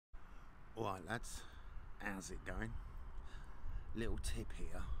Alright lads, how's it going? Little tip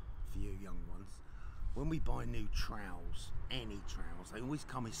here for you young ones. When we buy new trowels, any trowels, they always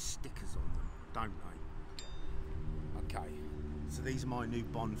come with stickers on them, don't they? Okay, so these are my new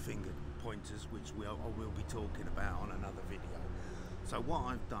Bond finger pointers, which I will be talking about on another video. So what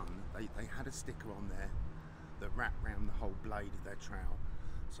I've done, they had a sticker on there that wrapped around the whole blade of their trowel.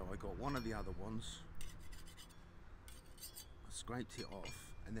 So I got one of the other ones, I scraped it off,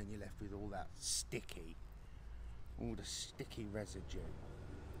 and then you're left with all that all the sticky residue.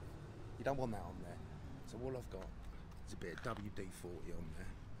 You don't want that on there. So all I've got is a bit of WD-40 on there,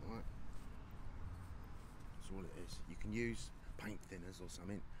 alright? That's all it is. You can use paint thinners or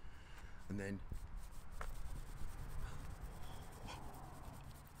something, and then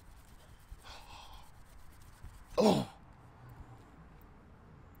oh,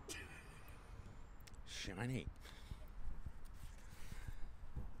 shiny.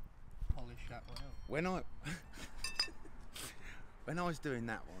 Polish that well. When I was doing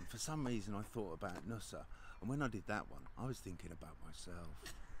that one, for some reason I thought about Nussa, and when I did that one, I was thinking about myself.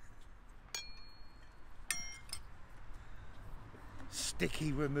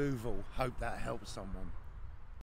 Sticky removal. Hope that helps someone.